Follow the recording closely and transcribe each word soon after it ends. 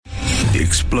The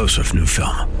explosive new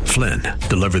film, Flynn,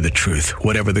 deliver the truth,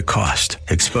 whatever the cost,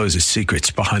 exposes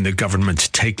secrets behind the government's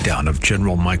takedown of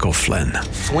General Michael Flynn.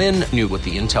 Flynn knew what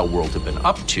the intel world had been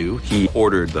up to. He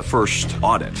ordered the first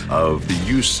audit of the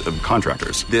use of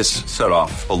contractors. This set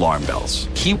off alarm bells.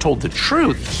 He told the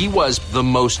truth. He was the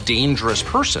most dangerous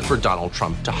person for Donald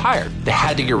Trump to hire. They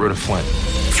had to get rid of Flynn.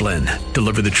 Flynn,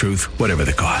 deliver the truth, whatever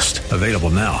the cost. Available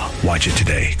now. Watch it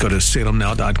today. Go to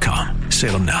salemnow.com.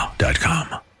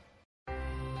 salemnow.com.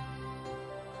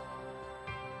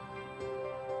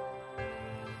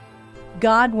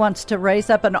 God wants to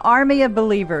raise up an army of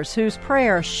believers whose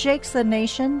prayer shakes the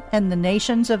nation and the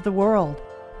nations of the world.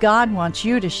 God wants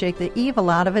you to shake the evil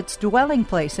out of its dwelling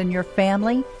place in your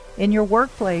family, in your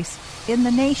workplace, in the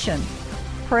nation.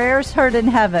 Prayers Heard in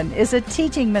Heaven is a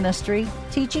teaching ministry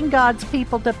teaching God's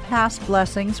people to pass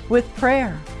blessings with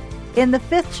prayer. In the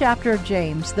 5th chapter of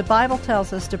James, the Bible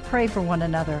tells us to pray for one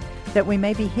another, that we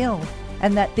may be healed,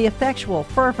 and that the effectual,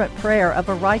 fervent prayer of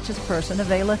a righteous person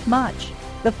availeth much.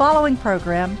 The following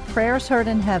program, Prayers Heard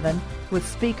in Heaven, with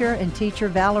speaker and teacher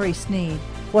Valerie Sneed,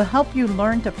 will help you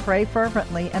learn to pray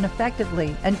fervently and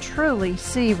effectively and truly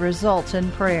see results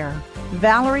in prayer.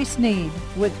 Valerie Sneed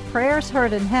with Prayers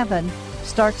Heard in Heaven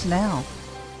starts now.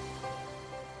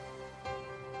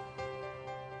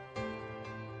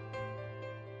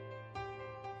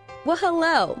 Well,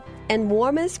 hello, and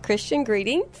warmest Christian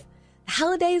greetings. The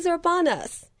holidays are upon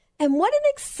us, and what an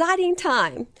exciting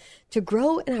time to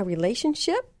grow in our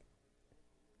relationship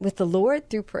with the Lord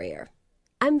through prayer.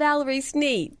 I'm Valerie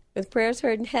Sneed with Prayers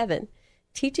Heard in Heaven,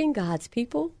 teaching God's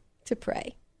people to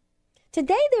pray.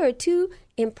 Today there are two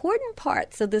important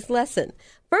parts of this lesson.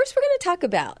 First, we're going to talk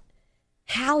about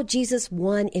how Jesus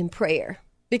won in prayer,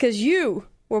 because you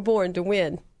were born to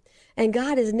win, and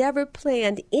God has never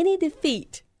planned any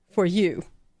defeat for you.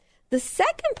 The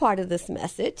second part of this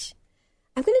message,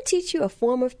 I'm going to teach you a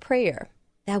form of prayer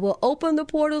that will open the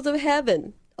portals of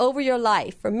heaven over your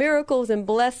life for miracles and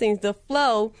blessings to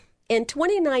flow in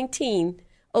 2019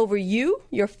 over you,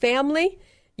 your family,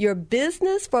 your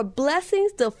business, for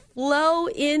blessings to flow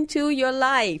into your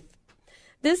life.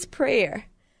 This prayer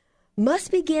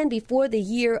must begin before the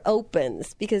year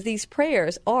opens, because these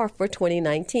prayers are for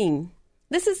 2019.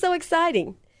 This is so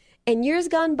exciting. In years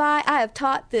gone by, I have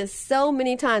taught this so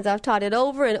many times. I've taught it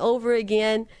over and over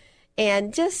again,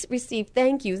 and just received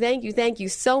thank you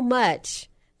so much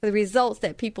for the results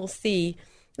that people see.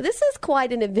 This is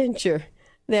quite an adventure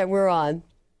that we're on.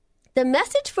 The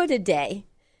message for today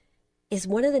is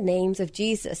one of the names of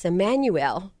Jesus,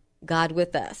 Emmanuel, God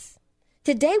with us.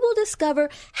 Today we'll discover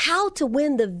how to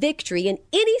win the victory in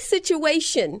any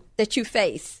situation that you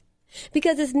face,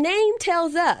 because his name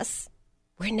tells us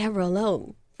we're never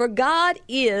alone, for God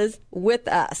is with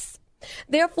us.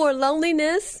 Therefore,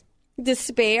 loneliness,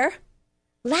 despair,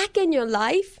 lack in your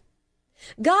life,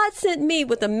 God sent me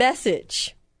with a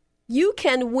message. You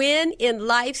can win in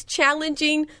life's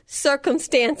challenging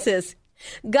circumstances.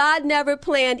 God never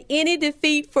planned any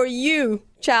defeat for you,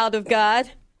 child of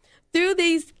God. Through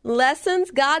these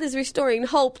lessons, God is restoring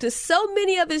hope to so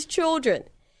many of his children.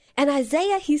 And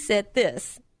Isaiah, he said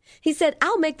this. He said,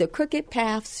 I'll make the crooked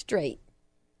path straight.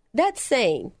 That's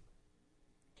saying,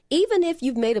 even if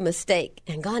you've made a mistake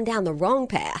and gone down the wrong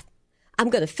path, I'm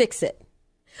going to fix it.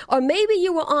 Or maybe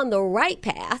you were on the right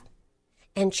path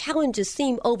and challenges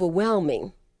seem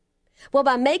overwhelming. Well,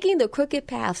 by making the crooked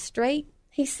path straight,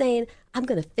 he's saying, I'm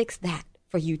going to fix that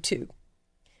for you too.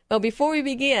 Well, before we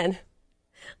begin,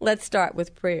 let's start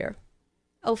with prayer.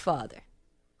 Oh, Father,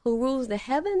 who rules the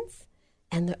heavens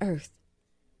and the earth,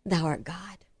 thou art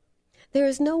God. There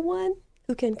is no one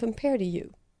who can compare to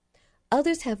you.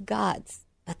 Others have gods,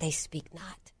 but they speak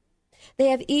not. They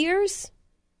have ears,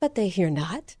 but they hear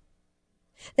not.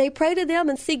 They pray to them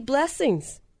and seek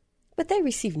blessings, but they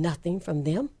receive nothing from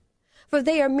them. For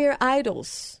they are mere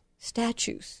idols,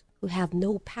 statues, who have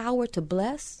no power to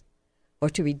bless or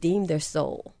to redeem their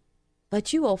soul.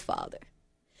 But you, O Father,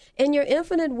 in your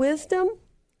infinite wisdom,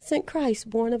 sent Christ,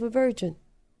 born of a virgin,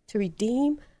 to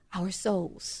redeem our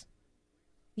souls.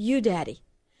 You, Daddy,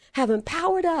 have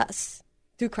empowered us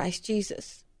through Christ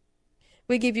Jesus.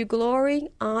 We give you glory,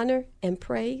 honor, and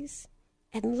praise.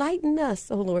 Enlighten us,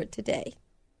 O Lord, today.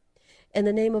 In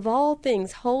the name of all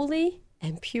things holy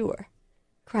and pure,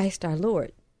 Christ our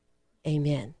Lord.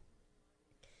 Amen.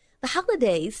 The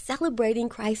holidays celebrating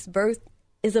Christ's birth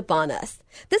is upon us.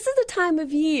 This is the time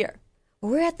of year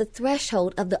where we're at the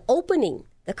threshold of the opening,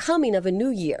 the coming of a new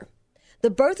year. The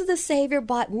birth of the Savior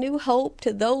brought new hope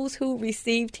to those who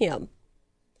received him.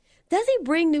 Does he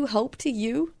bring new hope to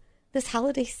you this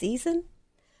holiday season?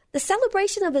 The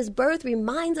celebration of his birth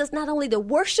reminds us not only to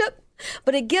worship,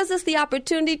 but it gives us the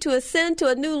opportunity to ascend to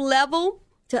a new level,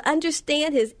 to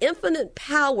understand his infinite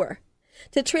power,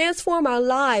 to transform our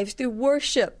lives through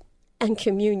worship and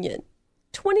communion.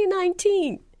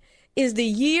 2019 is the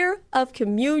year of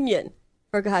communion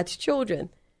for God's children.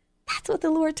 That's what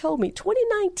the Lord told me.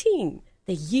 2019,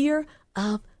 the year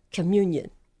of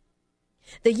communion.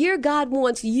 The year God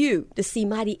wants you to see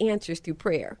mighty answers through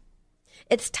prayer.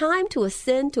 It's time to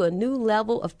ascend to a new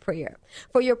level of prayer,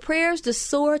 for your prayers to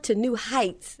soar to new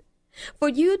heights, for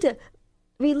you to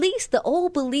release the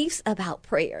old beliefs about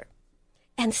prayer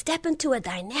and step into a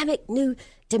dynamic new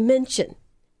dimension,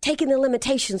 taking the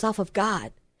limitations off of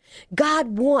God.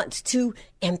 God wants to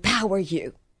empower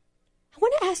you. I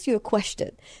want to ask you a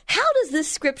question. How does this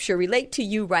scripture relate to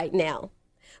you right now?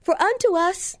 For unto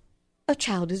us a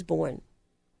child is born.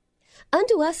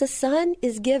 Unto us a son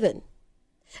is given,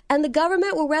 and the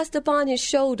government will rest upon his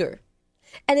shoulder,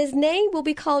 and his name will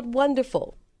be called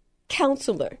Wonderful,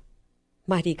 Counselor,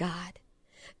 Mighty God,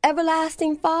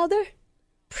 Everlasting Father,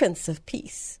 Prince of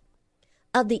Peace.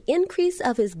 Of the increase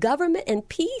of his government and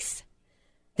peace,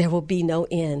 there will be no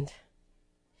end.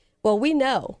 Well, we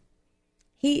know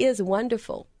he is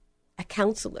wonderful, a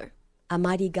counselor, a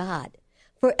mighty God,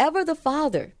 forever the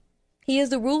Father. He is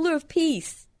the ruler of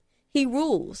peace. He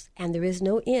rules, and there is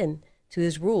no end to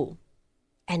his rule,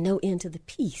 and no end to the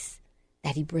peace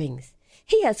that he brings.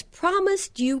 He has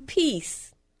promised you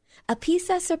peace, a peace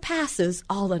that surpasses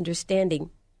all understanding.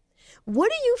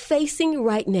 What are you facing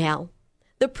right now?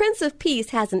 The Prince of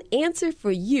Peace has an answer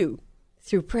for you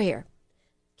through prayer.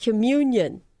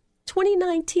 Communion.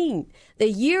 2019, the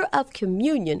year of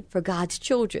communion for God's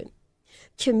children.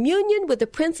 Communion with the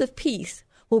Prince of Peace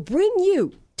will bring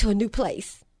you to a new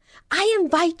place. I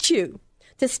invite you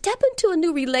to step into a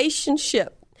new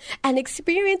relationship and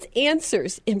experience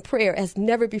answers in prayer as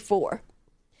never before.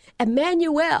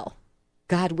 Emmanuel,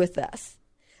 God with us.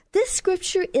 This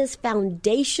scripture is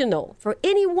foundational for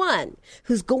anyone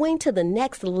who's going to the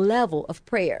next level of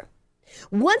prayer.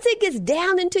 Once it gets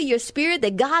down into your spirit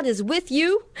that God is with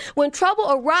you, when trouble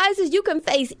arises, you can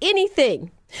face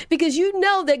anything because you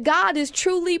know that God is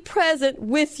truly present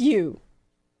with you.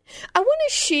 I want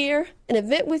to share an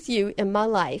event with you in my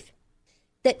life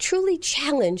that truly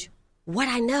challenged what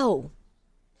I know.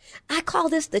 I call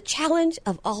this the challenge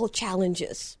of all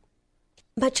challenges.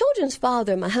 My children's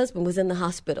father, my husband, was in the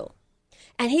hospital,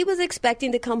 and he was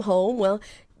expecting to come home,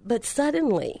 but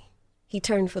suddenly he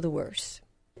turned for the worse.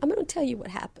 I'm going to tell you what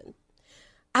happened.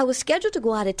 I was scheduled to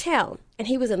go out of town, and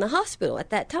he was in the hospital at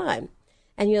that time.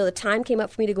 And, the time came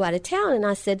up for me to go out of town, and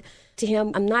I said to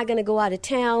him, I'm not going to go out of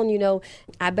town,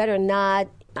 I better not.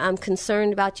 I'm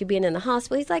concerned about you being in the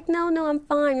hospital. He's like, no, I'm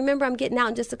fine. Remember, I'm getting out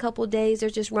in just a couple of days. They're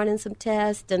just running some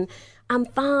tests, and I'm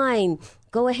fine.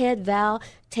 Go ahead, Val.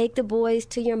 Take the boys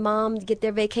to your mom to get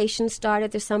their vacation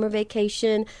started, their summer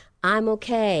vacation. I'm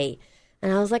okay.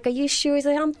 And I was like, are you sure? He's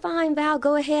like, I'm fine, Val.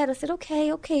 Go ahead. I said, okay,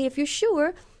 if you're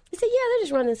sure. He said, yeah, they're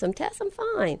just running some tests. I'm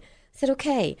fine. I said,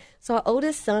 okay. So our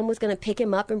oldest son was going to pick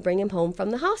him up and bring him home from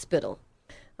the hospital.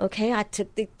 Okay, I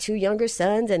took the two younger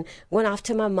sons and went off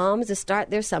to my mom's to start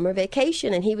their summer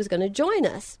vacation, and he was going to join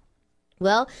us.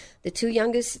 Well, the two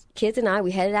youngest kids and I,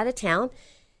 we headed out of town,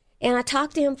 and I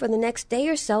talked to him for the next day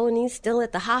or so, and he's still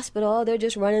at the hospital. Oh, they're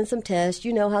just running some tests.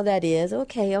 You know how that is.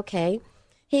 Okay.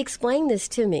 He explained this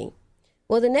to me.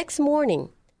 Well, the next morning,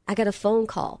 I got a phone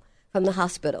call from the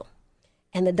hospital,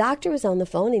 and the doctor was on the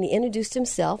phone, and he introduced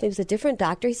himself. He was a different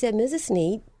doctor. He said, Mrs.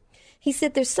 Sneed. He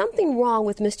said, there's something wrong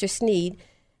with Mr. Sneed,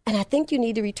 and I think you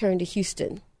need to return to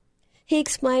Houston. He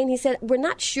explained, he said, we're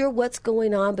not sure what's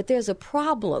going on, but there's a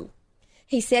problem.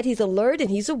 He said he's alert and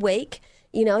he's awake.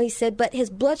 He said, but his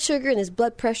blood sugar and his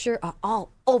blood pressure are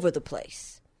all over the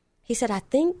place. He said, I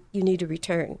think you need to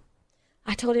return.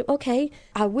 I told him, okay,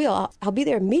 I will. I'll be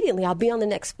there immediately. I'll be on the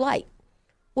next flight.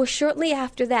 Well, shortly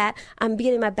after that, I'm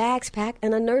getting my bags packed,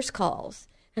 and a nurse calls.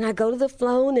 And I go to the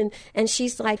phone, and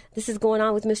she's like, this is going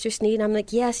on with Mr. Sneed. And I'm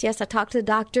like, yes, I talked to the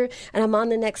doctor, and I'm on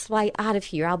the next flight out of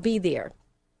here. I'll be there.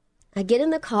 I get in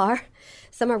the car.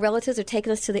 Some of my relatives are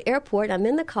taking us to the airport. I'm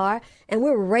in the car, and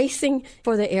we're racing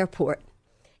for the airport.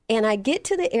 And I get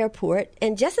to the airport,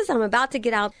 and just as I'm about to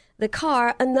get out the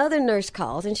car, another nurse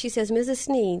calls, and she says, Mrs.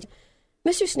 Sneed,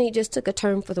 Mr. Sneed just took a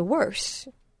turn for the worse.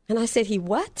 And I said, he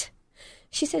what?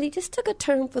 She said, he just took a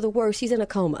turn for the worse. He's in a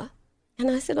coma. And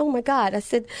I said, oh, my God. I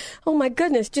said, oh, my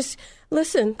goodness, just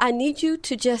listen, I need you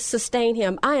to just sustain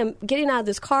him. I am getting out of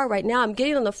this car right now. I'm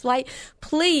getting on the flight.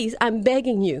 Please, I'm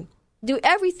begging you. Do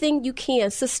everything you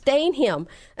can. Sustain him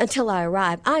until I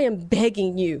arrive. I am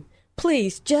begging you.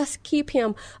 Please, just keep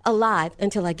him alive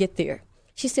until I get there.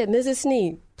 She said, Mrs.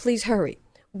 Sneed, please hurry.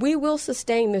 We will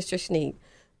sustain Mr. Sneed.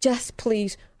 Just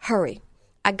please hurry.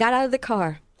 I got out of the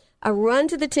car. I run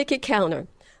to the ticket counter.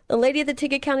 The lady at the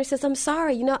ticket counter says, I'm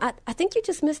sorry, I think you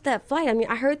just missed that flight. I mean,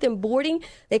 I heard them boarding.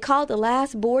 They called the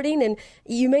last boarding, and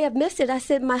you may have missed it. I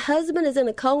said, my husband is in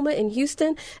a coma in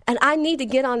Houston, and I need to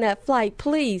get on that flight.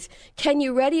 Please, can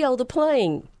you radio the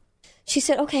plane? She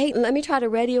said, okay, let me try to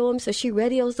radio him. So she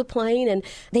radios the plane, and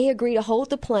they agree to hold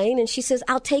the plane. And she says,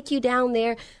 I'll take you down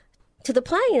there to the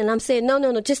plane. And I'm saying,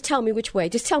 no, just tell me which way.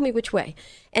 Just tell me which way.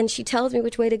 And she tells me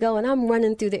which way to go, and I'm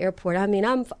running through the airport. I mean,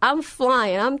 I'm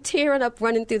flying. I'm tearing up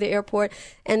running through the airport.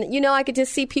 And, I could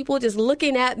just see people just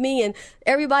looking at me and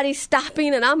everybody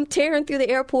stopping, and I'm tearing through the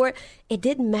airport. It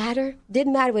didn't matter.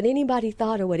 Didn't matter what anybody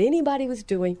thought or what anybody was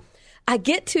doing. I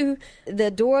get to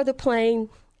the door of the plane,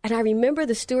 and I remember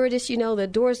the stewardess, the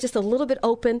door is just a little bit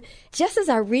open. Just as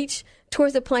I reach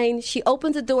towards the plane, she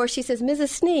opens the door. She says, Mrs.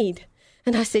 Sneed.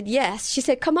 And I said, yes. She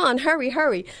said, come on,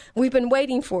 hurry. We've been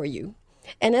waiting for you.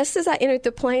 And as soon as I entered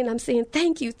the plane, I'm saying,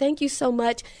 thank you so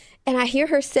much. And I hear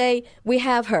her say, we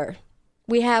have her.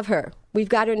 We've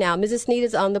got her now. Mrs. Sneed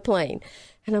is on the plane.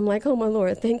 And I'm like, oh, my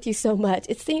Lord, thank you so much.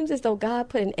 It seems as though God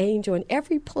put an angel in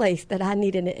every place that I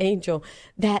needed an angel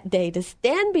that day to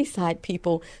stand beside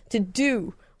people to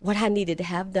do what I needed to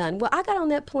have done. Well, I got on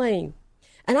that plane,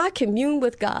 and I communed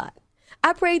with God.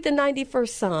 I prayed the 91st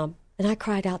Psalm, and I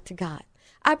cried out to God.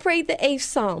 I prayed the 8th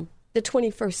Psalm, the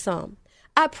 21st Psalm.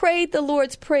 I prayed the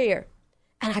Lord's Prayer,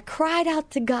 and I cried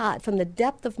out to God from the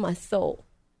depth of my soul.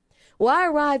 Well, I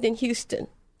arrived in Houston.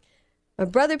 My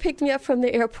brother picked me up from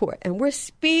the airport, and we're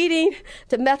speeding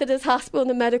to Methodist Hospital and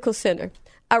the medical center.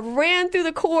 I ran through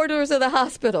the corridors of the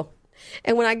hospital,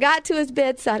 and when I got to his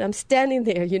bedside, I'm standing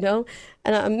there,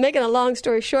 and I'm making a long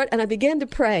story short, and I began to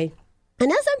pray.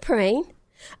 And as I'm praying,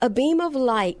 a beam of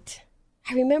light,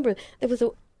 I remember there was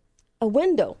a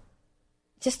window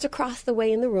just across the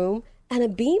way in the room, and a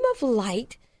beam of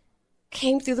light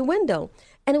came through the window,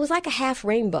 and it was like a half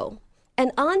rainbow.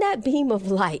 And on that beam of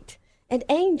light, an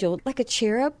angel, like a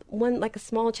cherub, one like a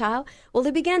small child, well,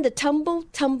 it began to tumble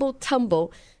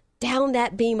down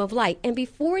that beam of light. And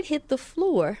before it hit the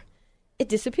floor, it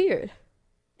disappeared.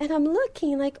 And I'm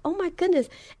looking like, oh my goodness.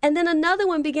 And then another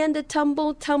one began to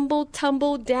tumble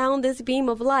down this beam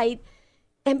of light.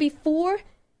 And before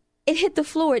it hit the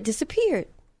floor, it disappeared.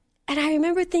 And I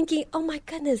remember thinking, oh my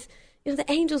goodness,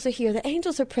 the angels are here. The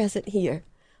angels are present here.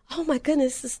 Oh my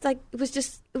goodness, it's like it was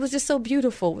just so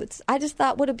beautiful. I just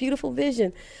thought, what a beautiful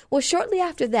vision. Well, shortly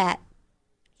after that,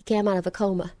 he came out of a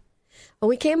coma. When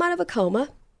we came out of a coma,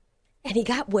 and he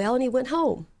got well and he went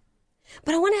home.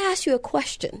 But I want to ask you a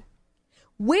question.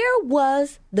 Where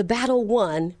was the battle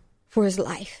won for his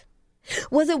life?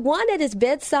 Was it won at his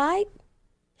bedside?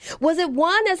 Was it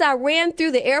won as I ran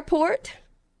through the airport?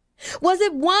 Was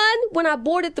it won when I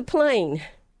boarded the plane?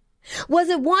 Was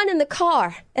it won in the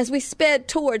car as we sped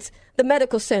towards the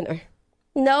medical center?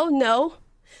 No,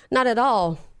 not at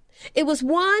all. It was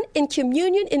won in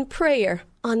communion in prayer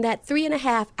on that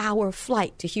 3.5-hour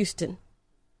flight to Houston.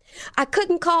 I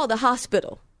couldn't call the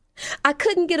hospital. I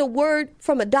couldn't get a word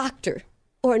from a doctor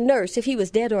or a nurse if he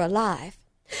was dead or alive.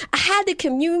 I had to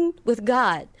commune with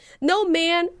God. No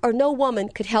man or no woman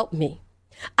could help me.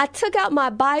 I took out my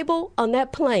Bible on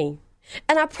that plane,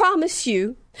 and I promise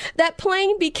you, that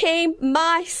plane became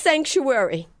my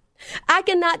sanctuary. I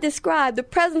cannot describe the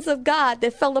presence of God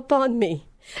that fell upon me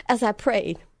as I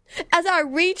prayed. As I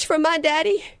reached for my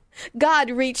daddy, God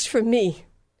reached for me.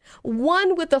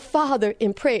 One with the Father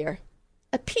in prayer,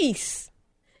 a peace,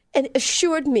 and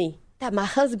assured me that my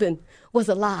husband was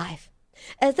alive.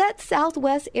 As that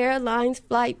Southwest Airlines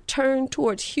flight turned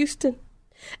towards Houston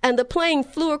and the plane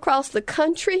flew across the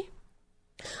country,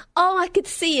 all I could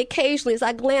see occasionally as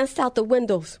I glanced out the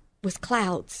windows was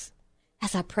clouds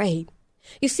as I prayed.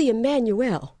 You see,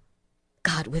 Emmanuel,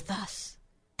 God with us.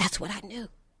 That's what I knew.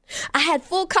 I had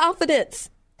full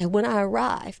confidence that when I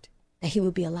arrived, that he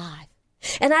would be alive.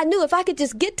 And I knew if I could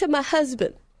just get to my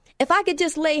husband, if I could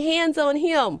just lay hands on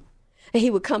him, that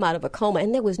he would come out of a coma.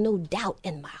 And there was no doubt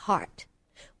in my heart.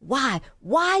 Why?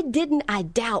 Why didn't I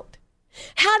doubt?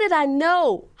 How did I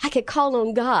know I could call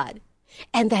on God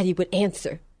and that he would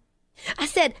answer? I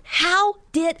said, how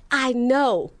did I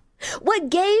know? What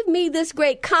gave me this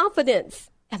great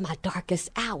confidence at my darkest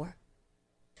hour?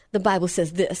 The Bible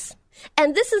says this,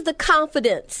 and this is the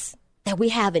confidence that we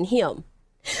have in him,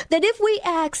 that if we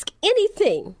ask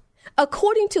anything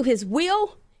according to his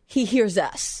will, he hears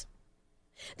us.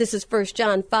 This is 1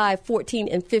 John 5:14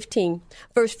 and 15.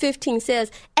 Verse 15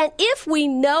 says, and if we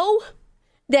know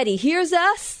that he hears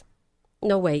us,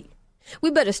 no, wait, we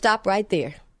better stop right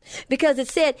there. Because it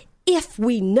said, if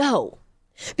we know.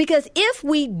 Because if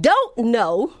we don't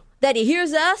know that he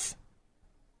hears us,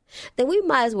 then we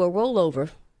might as well roll over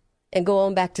and go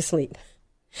on back to sleep.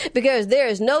 Because there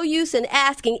is no use in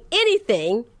asking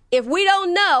anything if we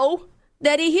don't know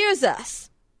that he hears us.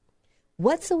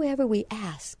 Whatsoever we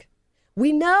ask,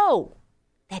 we know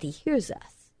that he hears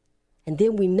us. And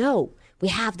then we know we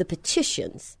have the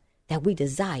petitions that we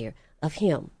desire of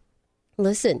him.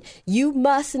 Listen, you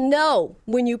must know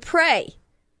when you pray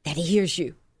that he hears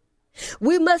you.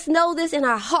 We must know this in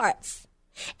our hearts.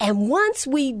 And once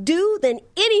we do, then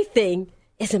anything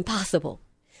is impossible.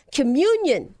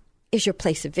 Communion is your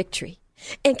place of victory.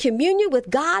 In communion with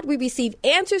God, we receive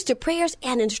answers to prayers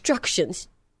and instructions.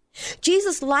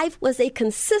 Jesus' life was a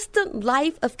consistent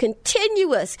life of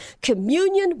continuous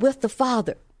communion with the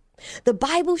Father. The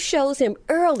Bible shows him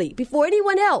early, before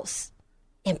anyone else,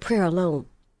 in prayer alone.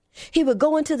 He would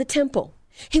go into the temple.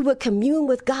 He would commune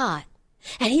with God,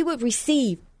 and he would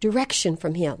receive direction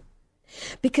from him.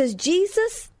 Because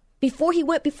Jesus, before he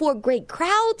went before great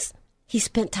crowds, he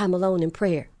spent time alone in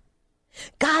prayer.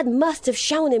 God must have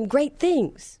shown him great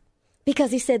things,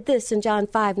 because he said this in John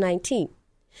 5:19.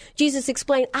 Jesus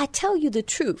explained, I tell you the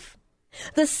truth.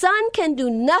 The Son can do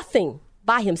nothing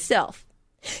by himself.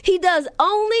 He does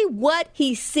only what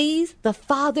he sees the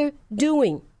Father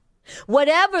doing.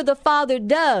 Whatever the Father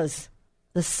does,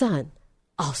 the Son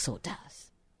also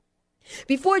does.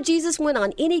 Before Jesus went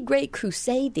on any great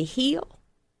crusade to heal,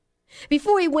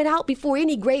 before he went out before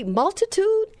any great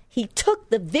multitude, he took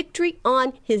the victory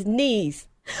on his knees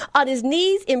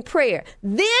in prayer.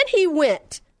 Then he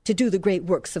went to do the great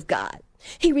works of God.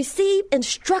 He received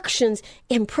instructions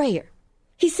in prayer.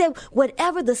 He said,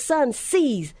 whatever the Son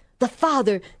sees the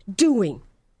Father doing,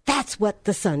 that's what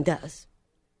the Son does.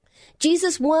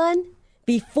 Jesus won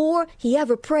before he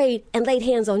ever prayed and laid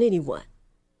hands on anyone.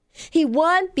 He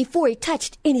won before he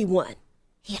touched anyone.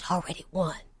 He had already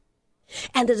won.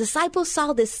 And the disciples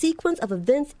saw this sequence of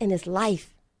events in his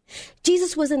life.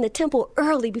 Jesus was in the temple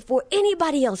early before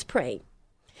anybody else prayed.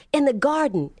 In the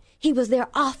garden, he was there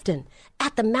often,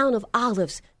 at the Mount of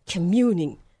Olives,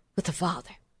 communing with the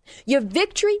Father. Your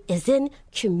victory is in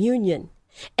communion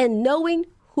and knowing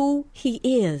who he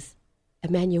is,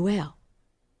 Emmanuel,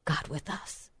 God with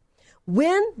us.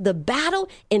 Win the battle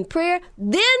in prayer,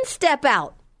 then step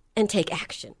out and take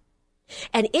action.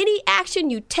 And any action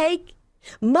you take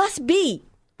must be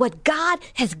what God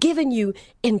has given you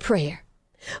in prayer.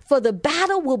 For the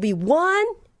battle will be won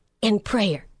in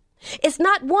prayer. It's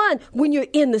not won when you're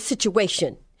in the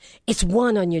situation. It's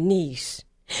won on your knees.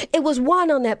 It was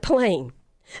won on that plane.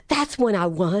 That's when I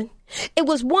won. It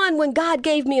was won when God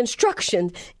gave me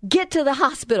instructions. Get to the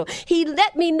hospital. He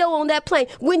let me know on that plane,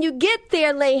 when you get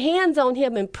there, lay hands on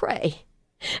him and pray.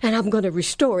 And I'm going to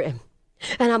restore him.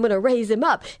 And I'm going to raise him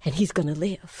up. And he's going to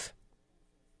live.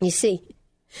 You see,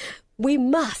 we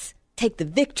must take the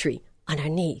victory on our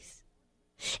knees.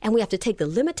 And we have to take the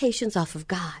limitations off of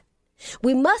God.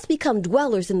 We must become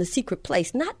dwellers in the secret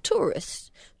place, not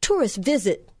tourists. Tourists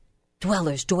visit,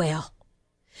 dwellers dwell.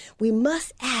 We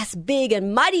must ask big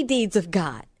and mighty deeds of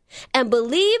God and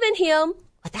believe in him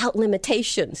without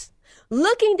limitations,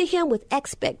 looking to him with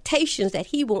expectations that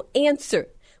he will answer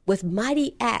with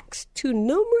mighty acts too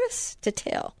numerous to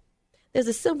tell. There's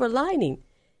a silver lining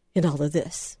in all of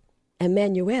this.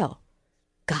 Emmanuel,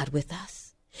 God with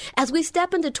us. As we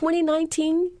step into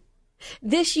 2019,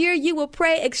 this year you will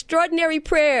pray extraordinary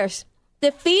prayers,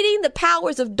 defeating the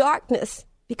powers of darkness,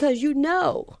 because you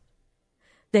know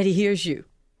that he hears you.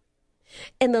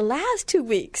 In the last 2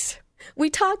 weeks, we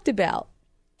talked about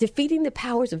defeating the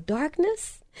powers of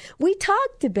darkness. We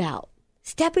talked about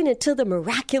stepping into the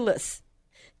miraculous,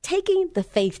 taking the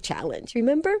faith challenge.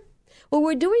 Remember? Well,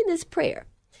 we're doing this prayer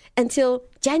until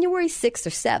January 6th or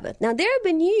 7th. Now, there have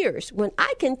been years when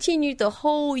I continued the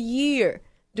whole year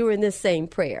during this same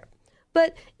prayer.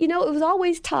 But, you know, it was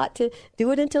always taught to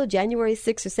do it until January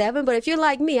 6th or 7th. But if you're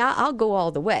like me, I'll go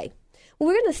all the way. Well,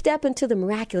 we're going to step into the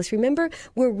miraculous. Remember,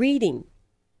 we're reading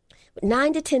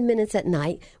 9 to 10 minutes at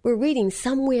night. We're reading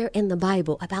somewhere in the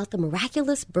Bible about the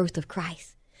miraculous birth of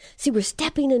Christ. See, we're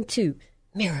stepping into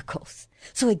miracles.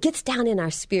 So it gets down in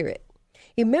our spirit.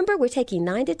 Remember, we're taking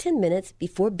 9 to 10 minutes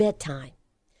before bedtime.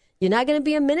 You're not going to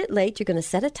be a minute late. You're going to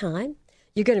set a time.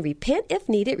 You're going to repent if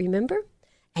needed, remember?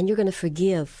 And you're going to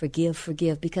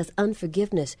forgive, because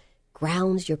unforgiveness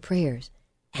grounds your prayers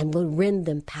and will render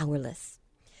them powerless.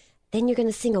 Then you're going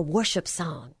to sing a worship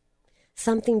song,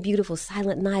 something beautiful,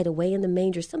 Silent Night, Away in the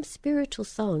Manger, some spiritual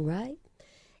song, right?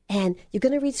 And you're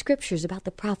going to read scriptures about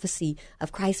the prophecy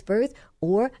of Christ's birth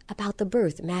or about the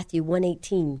birth, Matthew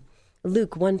 1:18,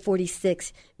 Luke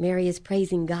 1:46, Mary is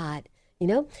praising God, you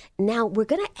know? Now, we're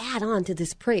going to add on to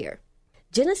this prayer.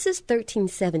 Genesis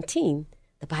 13:17,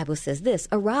 the Bible says this,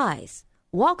 Arise,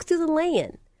 Walk through the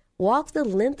land. Walk the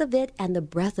length of it and the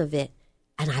breadth of it,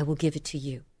 and I will give it to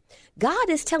you. God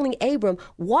is telling Abram,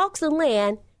 walk the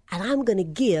land, and I'm going to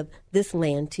give this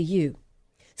land to you.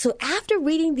 So after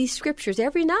reading these scriptures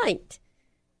every night,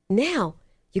 now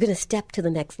you're going to step to the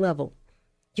next level.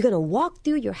 You're going to walk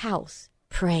through your house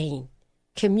praying,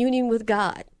 communing with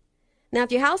God. Now,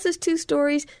 if your house is 2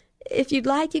 stories, if you'd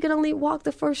like, you can only walk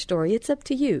the first story. It's up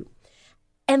to you.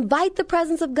 Invite the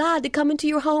presence of God to come into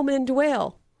your home and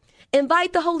dwell.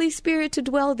 Invite the Holy Spirit to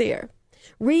dwell there.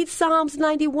 Read Psalms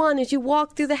 91 as you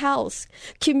walk through the house.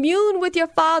 Commune with your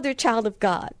Father, child of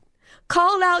God.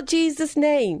 Call out Jesus'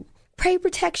 name. Pray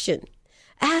protection.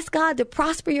 Ask God to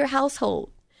prosper your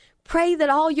household. Pray that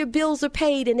all your bills are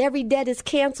paid and every debt is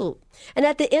canceled. And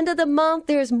at the end of the month,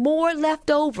 there is more left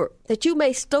over that you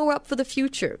may store up for the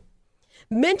future.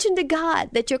 Mention to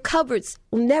God that your cupboards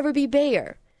will never be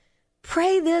bare.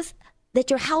 Pray this, that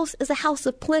your house is a house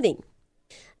of plenty.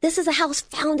 This is a house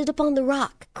founded upon the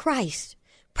rock, Christ.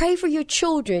 Pray for your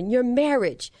children, your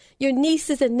marriage, your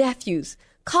nieces and nephews,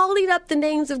 calling up the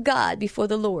names of God before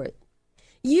the Lord.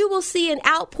 You will see an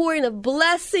outpouring of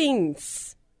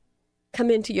blessings come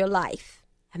into your life.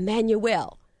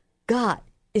 Emmanuel, God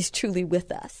is truly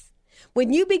with us.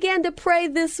 When you begin to pray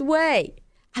this way,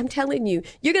 I'm telling you,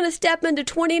 you're going to step into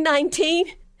 2019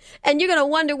 and you're going to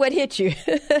wonder what hit you.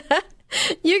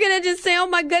 You're going to just say, oh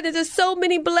my goodness, there's so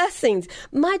many blessings.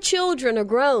 My children are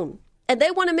grown and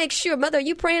they want to make sure, Mother, are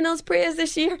you praying those prayers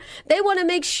this year? They want to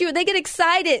make sure. They get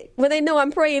excited when they know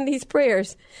I'm praying these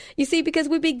prayers. You see, because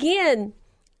we begin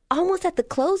almost at the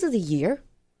close of the year,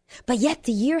 but yet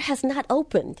the year has not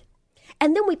opened.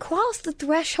 And then we cross the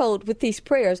threshold with these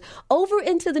prayers over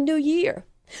into the new year.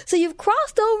 So you've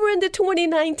crossed over into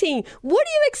 2019. What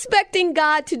are you expecting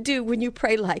God to do when you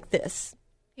pray like this?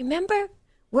 Remember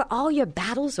where all your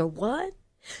battles are won?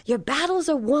 Your battles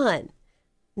are won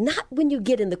not when you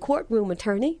get in the courtroom,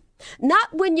 attorney,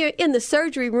 not when you're in the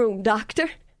surgery room, doctor,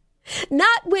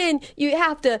 not when you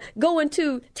have to go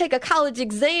into take a college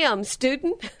exam,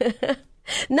 student,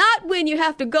 not when you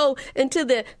have to go into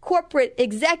the corporate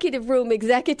executive room,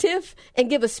 executive, and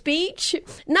give a speech,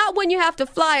 not when you have to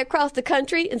fly across the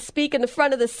country and speak in the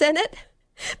front of the Senate.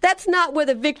 That's not where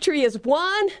the victory is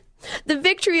won. The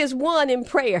victory is won in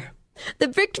prayer. The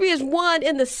victory is won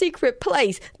in the secret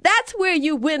place. That's where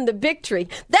you win the victory.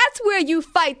 That's where you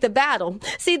fight the battle.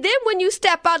 See, then when you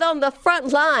step out on the front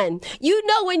line, you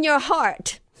know in your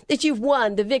heart that you've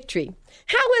won the victory.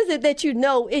 How is it that you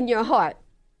know in your heart?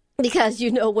 Because you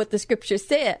know what the scripture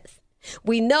says.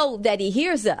 We know that he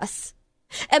hears us.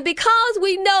 And because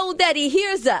we know that he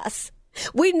hears us,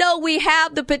 we know we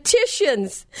have the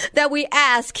petitions that we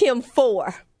ask him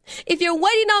for. If you're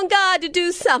waiting on God to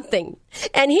do something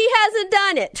and he hasn't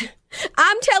done it,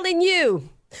 I'm telling you,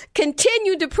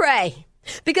 continue to pray.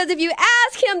 Because if you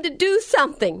ask him to do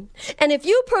something and if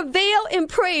you prevail in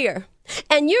prayer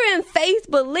and you're in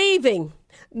faith believing,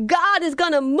 God is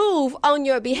going to move on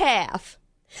your behalf.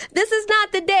 This is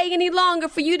not the day any longer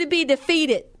for you to be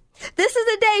defeated. This is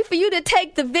the day for you to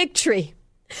take the victory.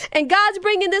 And God's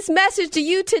bringing this message to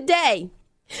you today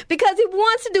because he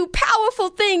wants to do powerful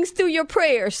things through your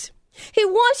prayers. He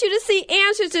wants you to see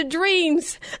answers to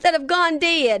dreams that have gone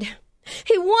dead.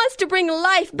 He wants to bring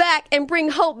life back and bring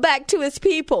hope back to his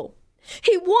people.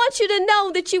 He wants you to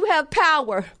know that you have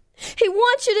power. He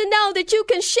wants you to know that you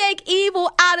can shake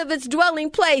evil out of its dwelling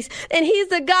place. And he's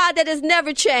the God that has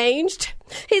never changed.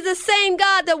 He's the same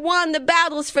God that won the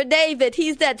battles for David.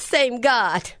 He's that same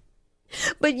God.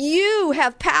 But you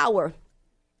have power.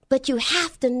 But you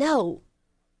have to know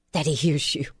that he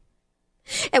hears you.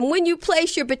 And when you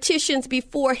place your petitions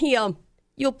before him,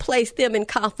 you'll place them in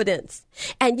confidence.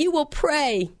 And you will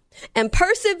pray and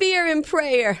persevere in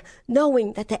prayer,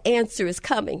 knowing that the answer is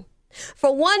coming.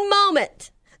 For one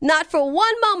moment, not for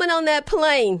one moment on that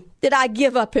plane did I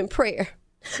give up in prayer.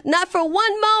 Not for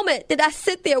one moment did I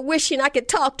sit there wishing I could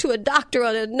talk to a doctor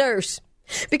or a nurse.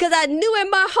 Because I knew in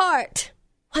my heart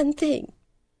one thing.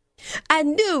 I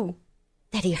knew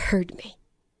that he heard me.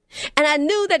 And I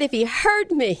knew that if he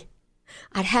heard me,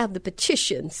 I'd have the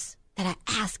petitions that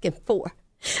I asked him for.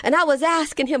 And I was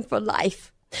asking him for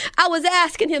life. I was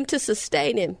asking him to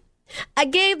sustain him. I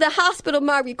gave the hospital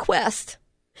my request,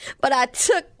 but I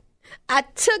took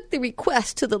the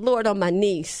request to the Lord on my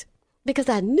knees because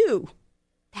I knew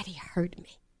that he heard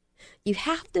me. You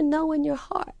have to know in your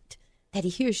heart that he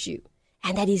hears you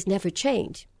and that he's never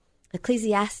changed.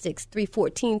 Ecclesiastes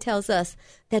 3:14 tells us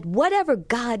that whatever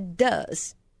God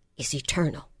does is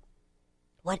eternal.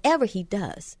 Whatever he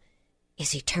does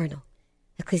is eternal.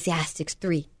 Ecclesiastes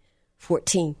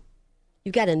 3:14.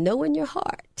 You got to know in your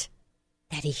heart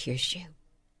that he hears you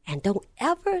And don't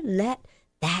ever let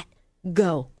that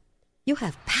go. You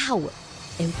have power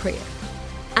in prayer.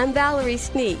 I'm Valerie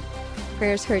Sneed,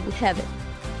 Prayers Heard in Heaven,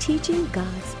 teaching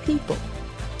God's people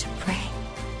to pray.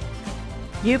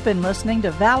 You've been listening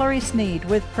to Valerie Sneed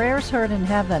with Prayers Heard in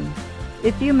Heaven.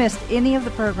 If you missed any of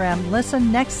the program, listen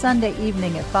next Sunday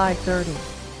evening at 5:30.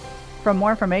 For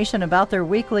more information about their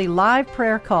weekly live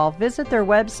prayer call, visit their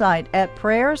website at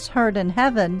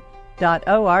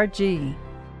prayersheardinheaven.org.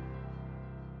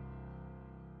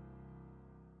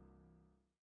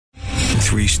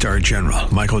 Three-star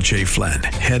General Michael J. Flynn,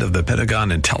 head of the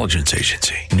Pentagon Intelligence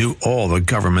Agency, knew all the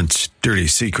government's dirty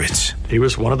secrets. He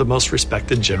was one of the most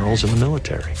respected generals in the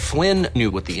military. Flynn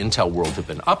knew what the intel world had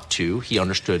been up to. He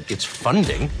understood its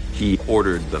funding. He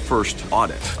ordered the first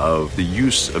audit of the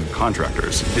use of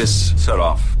contractors. This set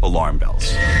off alarm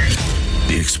bells.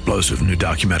 The explosive new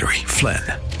documentary, Flynn,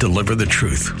 Deliver the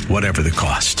Truth, Whatever the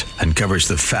Cost, uncovers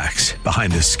the facts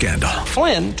behind this scandal.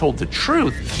 Flynn told the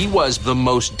truth. He was the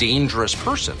most dangerous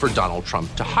person for Donald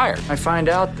Trump to hire. I find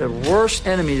out the worst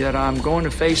enemy that I'm going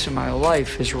to face in my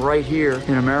life is right here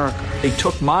in America. They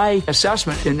took my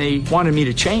assessment and they wanted me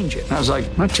to change it. And I was like,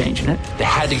 I'm not changing it. They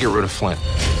had to get rid of Flynn.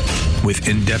 With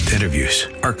in-depth interviews,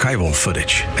 archival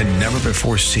footage, and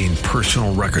never-before-seen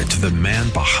personal records of the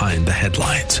man behind the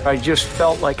headlines. I just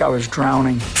felt like I was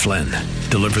drowning. Flynn,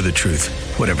 Deliver the Truth,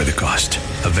 Whatever the Cost.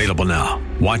 Available now.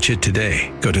 Watch it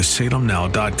today. Go to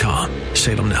salemnow.com.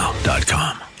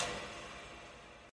 salemnow.com.